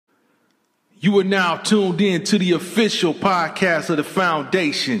You are now tuned in to the official podcast of the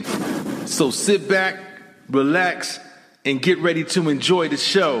Foundation. So sit back, relax, and get ready to enjoy the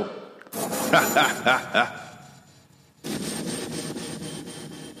show.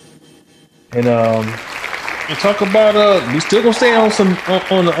 And talk about we still gonna stay on some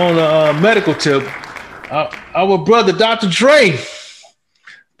on the medical tip. Our brother Dr. Dre.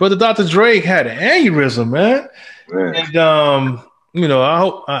 Brother Dr. Dre had an aneurysm, man. And you know, I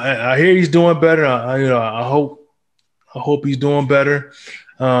hope I hear he's doing better. I hope he's doing better.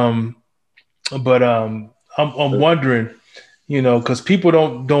 But I'm wondering, you know, because people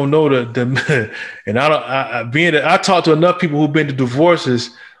don't know the and I talk to enough people who've been to divorces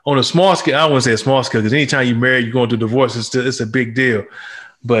on a small scale. I don't want to say a small scale because anytime you marry, you're going to divorce. It's a big deal.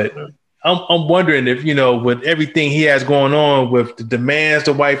 But I'm wondering if, you know, with everything he has going on with the demands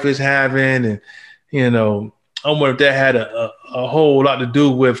the wife is having, and, you know, I wonder if that had a whole lot to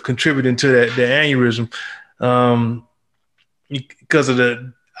do with contributing to the aneurysm. Because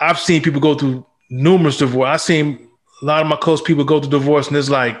I've seen people go through numerous divorce. I've seen a lot of my close people go through divorce, and it's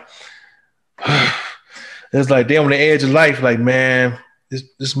like they're on the edge of life. Like, man,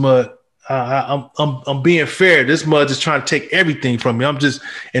 this mud. I'm being fair. This mud is trying to take everything from me. I'm just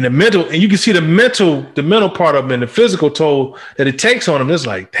in the mental, and you can see the mental part of it and the physical toll that it takes on him. It's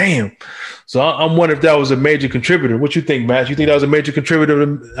like, damn. So I'm wondering if that was a major contributor. What you think, Matt? You think that was a major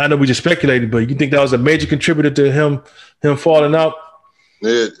contributor? I know we just speculated, but you think that was a major contributor to him falling out?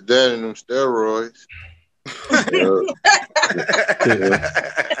 Yeah, that and them steroids. That's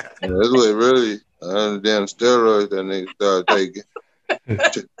what really, damn steroids that nigga started taking.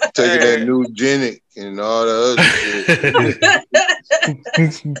 Taking that new Genic and all the other shit.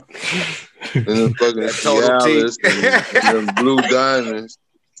 And the fucking Cialis and them Blue Diamonds.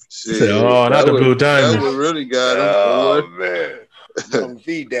 Shit. Oh, not the Blue Diamonds. That what really got him. Oh, man. Some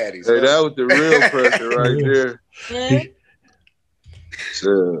V-daddies. Hey, that was the real pressure right there.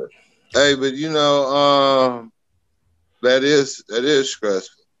 So, hey, but you know, that is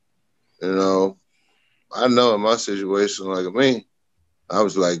stressful. You know, I know in my situation, like me, I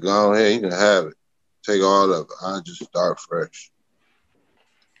was like, go ahead, you can have it. Take all of it. I'll just start fresh.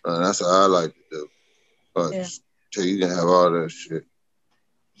 And that's how I like to do. But till you can have all that shit.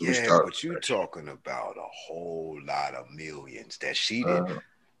 Yeah, but you talking about a whole lot of millions that she did.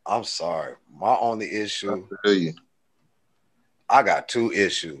 I'm sorry. My only issue, I got two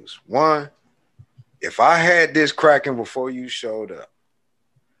issues. One, if I had this cracking before you showed up,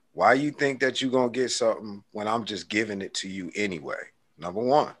 why you think that you're going to get something when I'm just giving it to you anyway? Number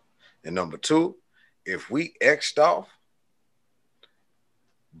one. And number two, if we X'd off,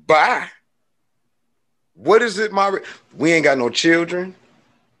 bye. What is it, we ain't got no children.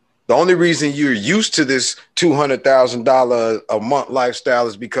 The only reason you're used to this $200,000 a month lifestyle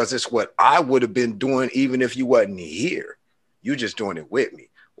is because it's what I would have been doing even if you wasn't here. You just doing it with me.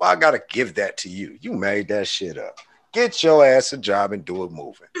 Well, I got to give that to you. You made that shit up. Get your ass a job and do it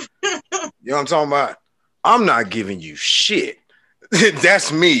moving. You know what I'm talking about? I'm not giving you shit.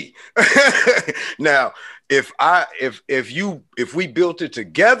 That's me. Now, if we built it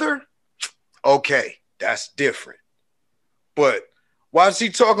together, okay, that's different. But why is he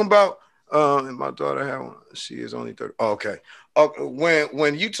talking about? And my daughter had one. She is only 30. Oh, okay.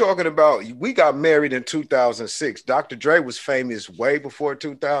 When you talking about, we got married in 2006. Dr. Dre was famous way before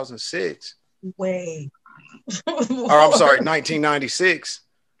 2006. Way. Or I'm sorry, 1996.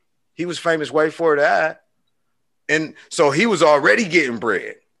 He was famous way before that. And so he was already getting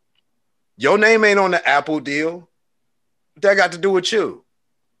bread. Your name ain't on the Apple deal. What that got to do with you?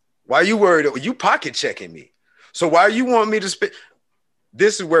 Why you worried? You pocket checking me. So why you want me to spend?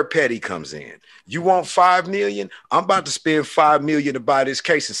 This is where petty comes in. You want $5 million? I'm about to spend $5 million to buy this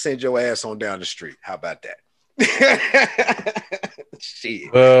case and send your ass on down the street. How about that?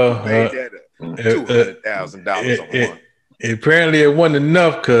 Shit. Made that $200,000 a month. Apparently it wasn't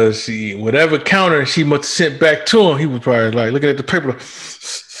enough because whatever counter she must have sent back to him, he was probably like looking at the paper.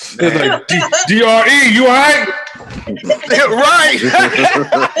 It's like, DRE, you all right? Right.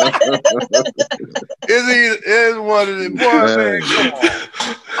 Is one of the boy, man, come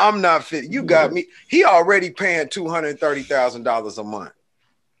on. I'm not fit. You got me. He already paying $230,000 a month.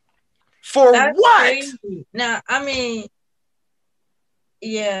 For That's what? Crazy. Now, I mean,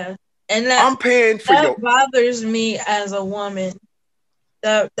 yeah. And I'm paying for that bothers me as a woman.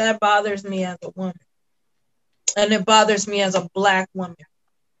 That bothers me as a woman. And it bothers me as a Black woman.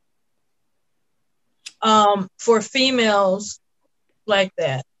 For females like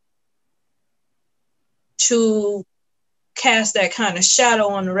that to cast that kind of shadow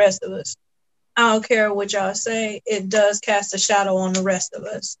on the rest of us. I don't care what y'all say, it does cast a shadow on the rest of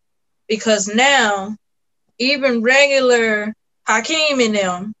us. because now even regular Hakeem and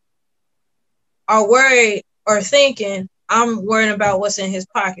them are worried or thinking, I'm worried about what's in his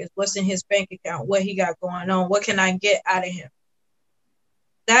pockets, what's in his bank account, what he got going on, what can I get out of him?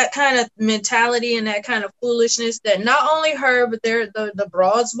 That kind of mentality and that kind of foolishness that not only her, but the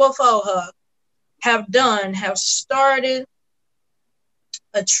broads before her have started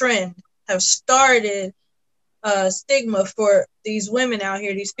a trend, have started a stigma for these women out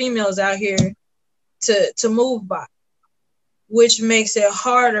here, these females out here to move by, which makes it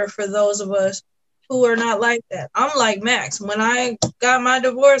harder for those of us who are not like that. I'm like Max. When I got my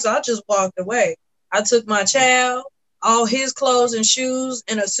divorce, I just walked away. I took my child, all his clothes and shoes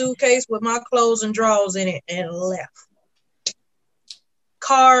in a suitcase with my clothes and drawers in it and left.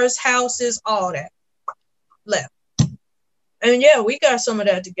 Cars, houses, all that. Left. And yeah, we got some of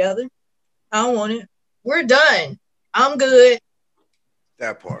that together. I don't want it. We're done. I'm good.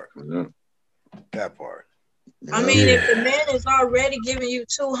 That part. Mm-hmm. That part. I mean, if the man is already giving you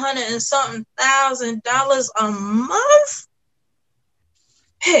 $200 and something thousand a month,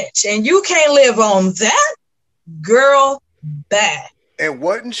 bitch, and you can't live on that, girl, bad. And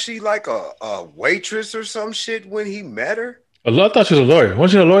wasn't she like a waitress or some shit when he met her? I thought she was a lawyer.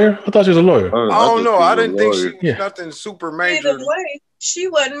 Wasn't she a lawyer? I thought she was a lawyer. I don't know. I didn't think she was nothing super major. Either way, she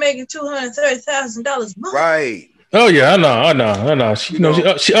wasn't making $230,000 a month. Right. Oh yeah, I know. She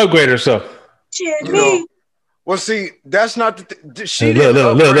upgraded herself. Well, see, that's not she didn't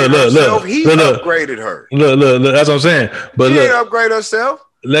upgrade herself. He upgraded her. Look, that's what I'm saying. But she didn't upgrade herself.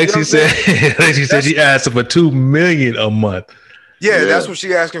 Lexi said she asked for $2 million a month. Yeah, that's what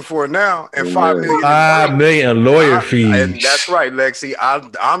she asking for now, and $5 million. $5 million in lawyer fees. And that's right, Lexi.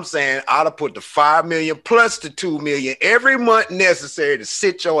 I'm saying I'd have put the $5 million plus the $2 million every month necessary to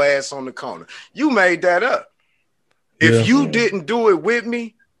sit your ass on the corner. You made that up. If you didn't do it with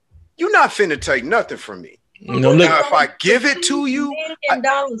me, you're not finna take nothing from me. Now, if I give it to you,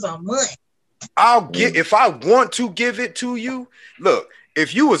 $1 a month. I'll get. If I want to give it to you, look.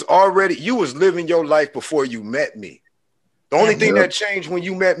 If you was living your life before you met me. The only thing that changed when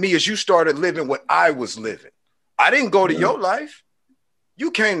you met me is you started living what I was living. I didn't go to your life.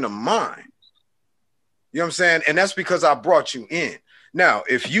 You came to mine. You know what I'm saying? And that's because I brought you in. Now,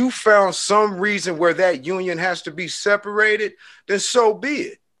 if you found some reason where that union has to be separated, then so be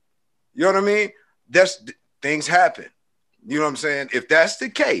it. You know what I mean? Things happen. You know what I'm saying? If that's the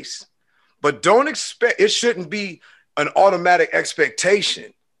case, but don't expect, it shouldn't be an automatic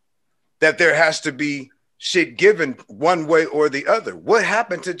expectation that there has to be shit given one way or the other. What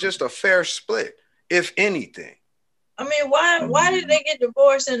happened to just a fair split, if anything? I mean, why did they get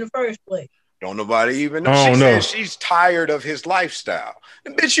divorced in the first place? Don't nobody even know. She said she's tired of his lifestyle.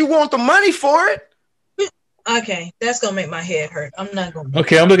 And bitch, you want the money for it? Okay, that's gonna make my head hurt. I'm not gonna.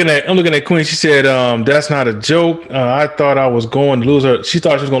 Okay, I'm looking at Queen. She said, "That's not a joke. I thought I was going to lose her. She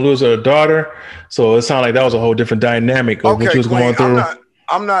thought she was going to lose her daughter. So it sounded like that was a whole different dynamic of what she was going through."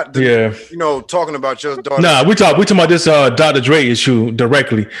 I'm not talking about your daughter. Nah, we talking about this Dr. Dre issue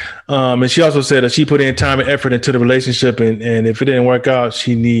directly. And she also said that she put in time and effort into the relationship, and if it didn't work out,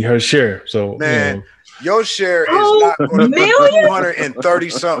 she need her share. So man, your share is not going to be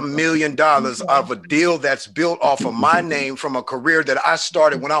 $230-something million of a deal that's built off of my name from a career that I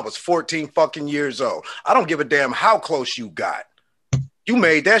started when I was 14 fucking years old. I don't give a damn how close you got. You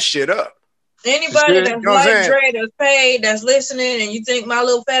made that shit up. Anybody that's like Dre, that's paid, that's listening, and you think my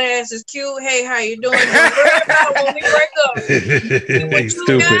little fat ass is cute, hey, how you doing? Don't worry about when we break up. What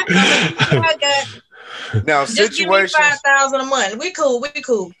you got, I got. Now, just give me $5,000 a month. We cool.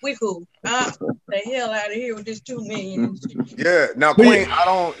 The hell out of here with this $2 million. Yeah. Now, Queen, I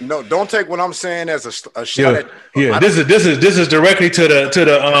don't know. Don't take what I'm saying as a shot at. Yeah. This is directly to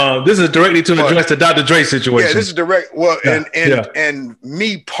the this is directly to address the Dr. Dre situation. Yeah, this is direct. Well, and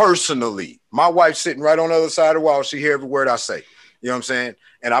me personally, my wife's sitting right on the other side of the wall. She hear every word I say. You know what I'm saying?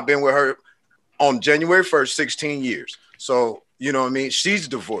 And I've been with her on January 1st, 16 years. So you know what I mean. She's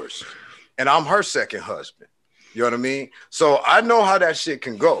divorced. And I'm her second husband. You know what I mean? So I know how that shit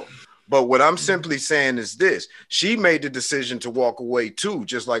can go. But what I'm simply saying is this. She made the decision to walk away too,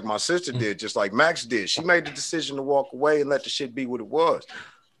 just like my sister did, just like Max did. She made the decision to walk away and let the shit be what it was.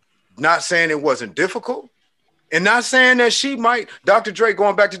 Not saying it wasn't difficult. And not saying that she might, Dr. Dre,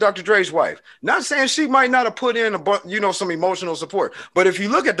 going back to Dr. Dre's wife, not saying she might not have put in some emotional support. But if you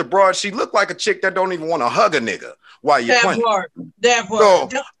look at the broad, she looked like a chick that don't even want to hug a nigga while you're playing. That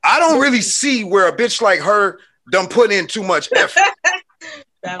part. So I don't really see where a bitch like her done put in too much effort.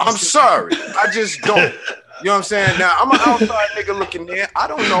 I'm sorry. I just don't. You know what I'm saying? Now, I'm an outside nigga looking in. I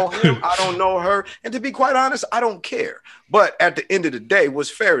don't know him. I don't know her. And to be quite honest, I don't care. But at the end of the day, what's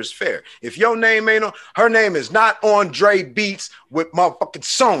fair is fair. If your name ain't on, her name is not on Dre Beats with motherfucking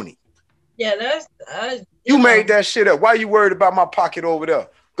Sony. Yeah, that's... you made that shit up. Why you worried about my pocket over there?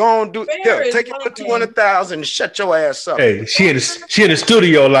 Go on, take it for 200,000 and shut your ass up. Hey, she in the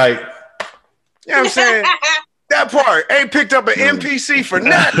studio like... You know what I'm saying? That part ain't picked up an NPC for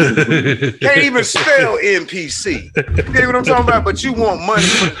nothing. Can't even spell NPC. You get what I'm talking about? But you want money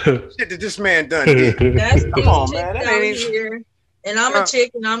for the shit that this man done did. That's Come on, man. That ain't here. And I'm a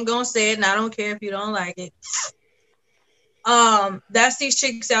chick, and I'm gonna say it, and I don't care if you don't like it. That's these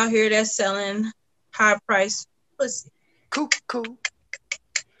chicks out here that's selling high price pussy. Cool.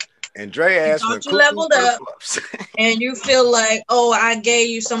 And Dre asked me, you leveled up, and you feel like, oh, I gave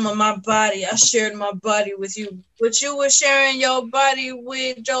you some of my body. I shared my body with you, but you were sharing your body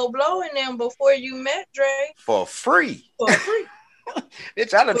with Joe Blow and them before you met Dre for free.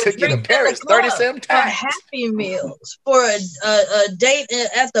 Bitch, I done took you to Paris 37 times. For Happy Meals, for a date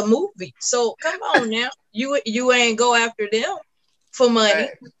at the movie. So come on now, you ain't go after them for money.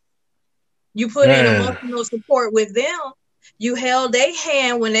 Hey. You put in emotional support with them. You held their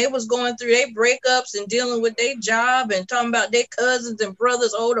hand when they was going through their breakups and dealing with their job and talking about their cousins and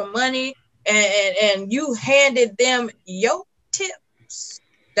brothers owed them money, and you handed them your tips.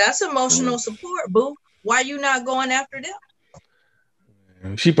 That's emotional support, boo. Why you not going after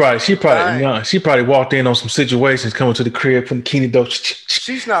them? She probably walked in on some situations coming to the crib from the Keenan Doe.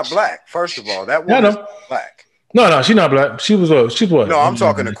 She's not black, first of all. That woman's black. No, she's not black. She was what? No, I'm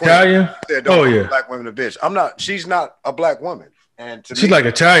talking to Queen. Italian. Yeah, black women a bitch. She's not a black woman. And she's like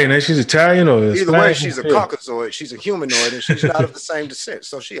Italian, and she's Italian or either Spanish? way, she's a Caucasoid. She's a humanoid, and she's not of the same descent.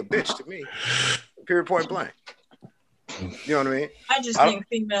 So she a bitch to me. Period. Point blank. You know what I mean? I just think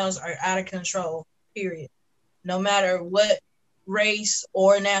females are out of control. Period. No matter what race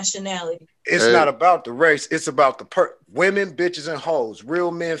or nationality. It's not about the race. It's about the women, bitches, and hoes.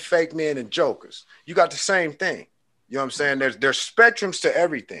 Real men, fake men, and jokers. You got the same thing. You know what I'm saying? There's spectrums to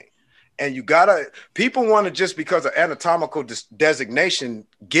everything. And people want to, just because of anatomical designation,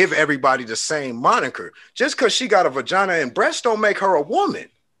 give everybody the same moniker. Just because she got a vagina and breasts don't make her a woman.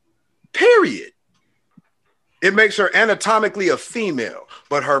 Period. It makes her anatomically a female,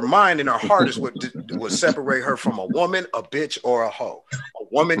 but her mind and her heart is what would separate her from a woman, a bitch, or a hoe. A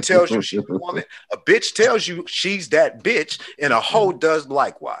woman tells you she's a woman, a bitch tells you she's that bitch, and a hoe does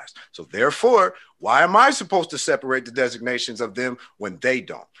likewise. So therefore, why am I supposed to separate the designations of them when they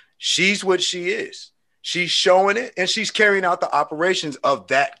don't? She's what she is. She's showing it, and she's carrying out the operations of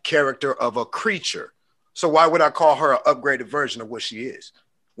that character of a creature. So why would I call her an upgraded version of what she is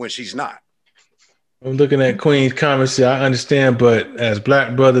when she's not? I'm looking at Queen's comments. I understand, but as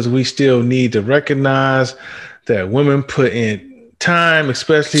black brothers, we still need to recognize that women put in time,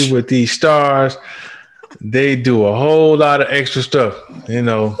 especially with these stars. They do a whole lot of extra stuff, you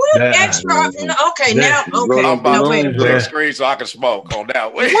know. Extra? Okay, now, okay. I'm about to clear screen so I can smoke on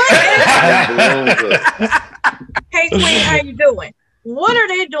that way. Hey, Queen, how you doing? What are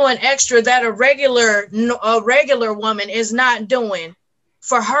they doing extra that a regular woman is not doing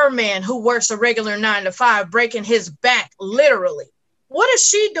for her man who works a regular 9 to 5, breaking his back literally? What is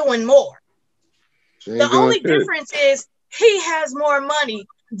she doing more? The only difference is he has more money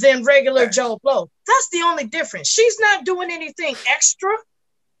than regular Joe Blow. That's the only difference. She's not doing anything extra.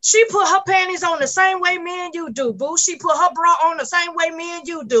 She put her panties on the same way me and you do, boo. She put her bra on the same way me and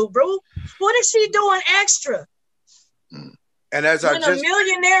you do, bro. What is she doing extra? And as when a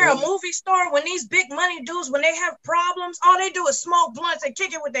millionaire, a movie star, when these big money dudes, when they have problems, all they do is smoke blunts and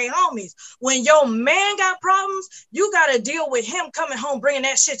kick it with their homies. When your man got problems, you got to deal with him coming home, bringing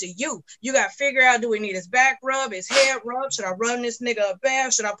that shit to you. You got to figure out, do we need his back rub, his head rub? Should I run this nigga a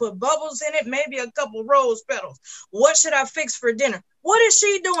bath? Should I put bubbles in it? Maybe a couple rose petals. What should I fix for dinner? What is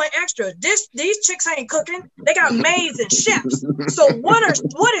she doing extra? These chicks ain't cooking. They got maids and chefs. So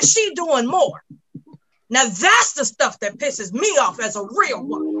what is she doing more? Now that's the stuff that pisses me off as a real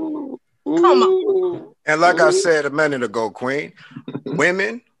woman. Come on. And like I said a minute ago, Queen,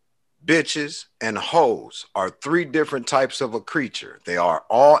 women, bitches, and hoes are 3 different types of a creature. They are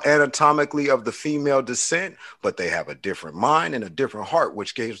all anatomically of the female descent, but they have a different mind and a different heart,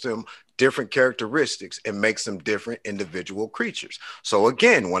 which gives them different characteristics and makes them different individual creatures. So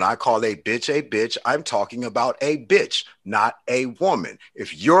again, when I call a bitch, I'm talking about a bitch, not a woman.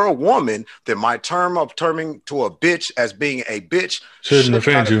 If you're a woman, then my term of terming to a bitch as being a bitch shouldn't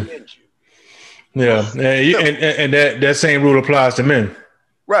offend you. Yeah, and that same rule applies to men.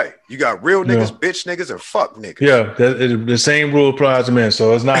 Right. You got real niggas, bitch niggas, and fuck niggas. Yeah, the same rule applies to men.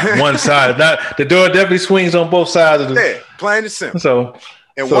 So it's not one side. Not the door definitely swings on both sides of the. Yeah, plain and simple. So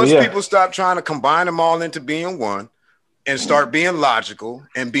once people stop trying to combine them all into being one, and start being logical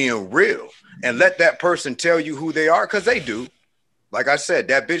and being real, and let that person tell you who they are, because they do. Like I said,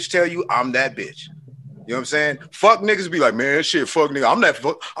 that bitch tell you I'm that bitch. You know what I'm saying? Fuck niggas be like, man, shit, fuck nigga.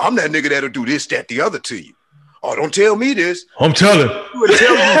 I'm that nigga that'll do this, that, the other to you. Oh, don't tell me this. I'm telling. Tell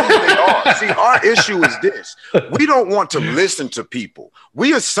you who they are. See, our issue is this. We don't want to listen to people.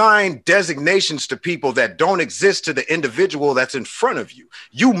 We assign designations to people that don't exist to the individual that's in front of you.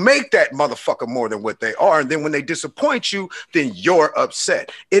 You make that motherfucker more than what they are. And then when they disappoint you, then you're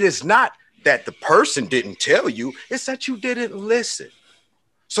upset. It is not that the person didn't tell you. It's that you didn't listen.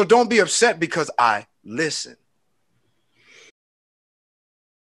 So don't be upset because I listened.